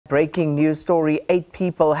Breaking news story, 8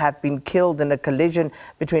 people have been killed in a collision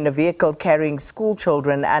between a vehicle carrying school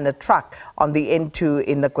children and a truck on the N2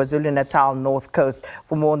 in the KwaZulu-Natal North Coast.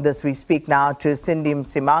 For more on this, we speak now to Sindi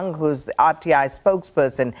Msimang, who's the RTI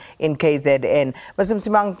spokesperson in KZN. Ms.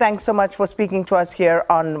 Msimang, thanks so much for speaking to us here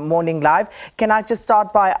on Morning Live. Can I just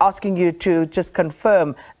start by asking you to just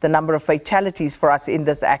confirm the number of fatalities for us in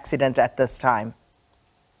this accident at this time?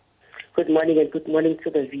 Good morning and good morning to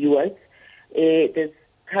the viewers. There's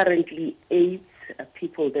currently 8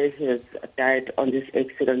 people that have died on this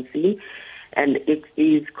accident scene, and it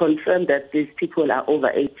is confirmed that these people are over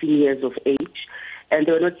 18 years of age and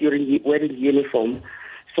they're not wearing uniform.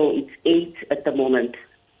 So it's 8 at the moment.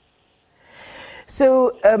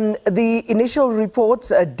 So the initial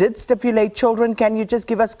reports did stipulate children. Can you just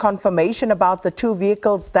give us confirmation about the 2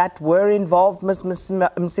 vehicles that were involved, Ms.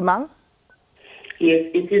 Msimang? Yes,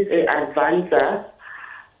 it is a Avanza,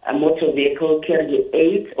 a motor vehicle carrying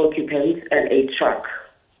 8 occupants and a truck.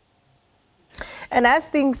 And as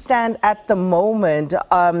things stand at the moment,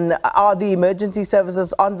 are the emergency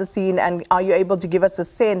services on the scene, and are you able to give us a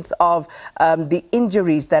sense of the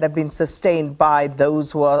injuries that have been sustained by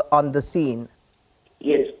those who are on the scene?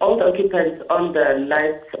 Yes, all the occupants on the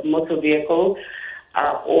light motor vehicle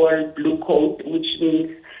are all blue coat, which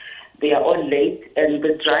means they are all late, and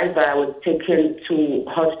the driver was taken to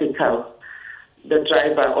hospital, the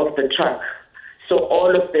driver of the truck. So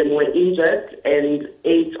all of them were injured and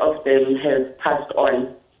 8 of them have passed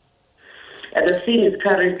on. And the scene is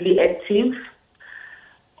currently active.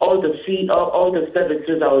 All the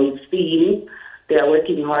services are on scene. They are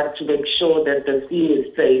working hard to make sure that the scene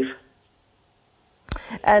is safe.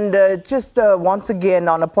 And just once again,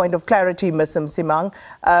 on a point of clarity, Ms. Msimang,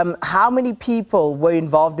 how many people were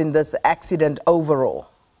involved in this accident overall?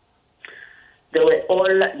 There were all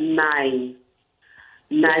 9.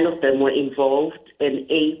 9 of them were involved and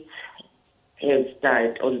 8 have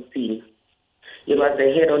died on scene. It was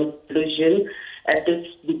a head-on collision. At this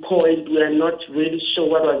point, we are not really sure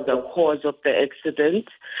what was the cause of the accident,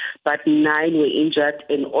 but 9 were injured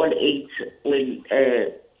and all 8 were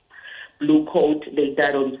blue coat. They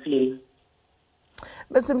died on scene.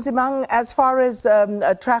 Ms. Msimang, as far as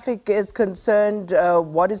traffic is concerned,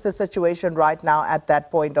 what is the situation right now at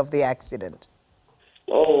that point of the accident?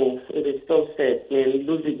 Oh, it is so sad, man.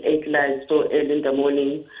 Losing 8 lives so early in the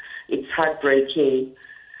morning, it's heartbreaking.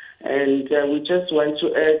 And we just want to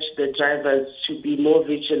urge the drivers to be more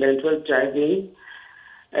vigilant while driving.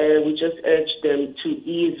 We just urge them to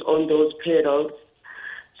ease on those pedals,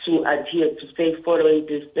 to adhere to safe following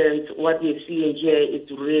distance. What we're seeing here is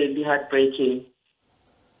really heartbreaking.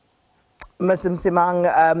 Ms.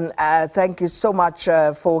 Msimang, thank you so much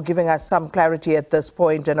for giving us some clarity at this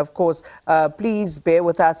point. And of course, please bear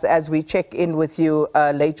with us as we check in with you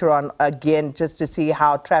later on again, just to see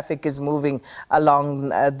how traffic is moving along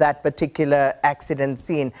that particular accident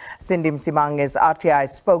scene. Sindi Msimang is RTI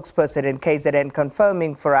spokesperson in KZN,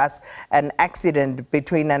 confirming for us an accident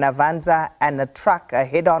between an Avanza and a truck, a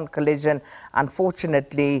head-on collision.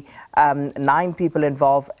 Unfortunately, 9 people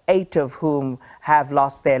involved, 8 of whom have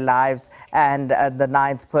lost their lives, and the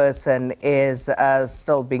 9th person is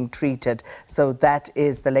still being treated. So that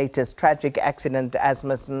is the latest tragic accident, as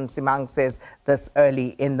Ms. Msimang says, this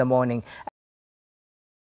early in the morning.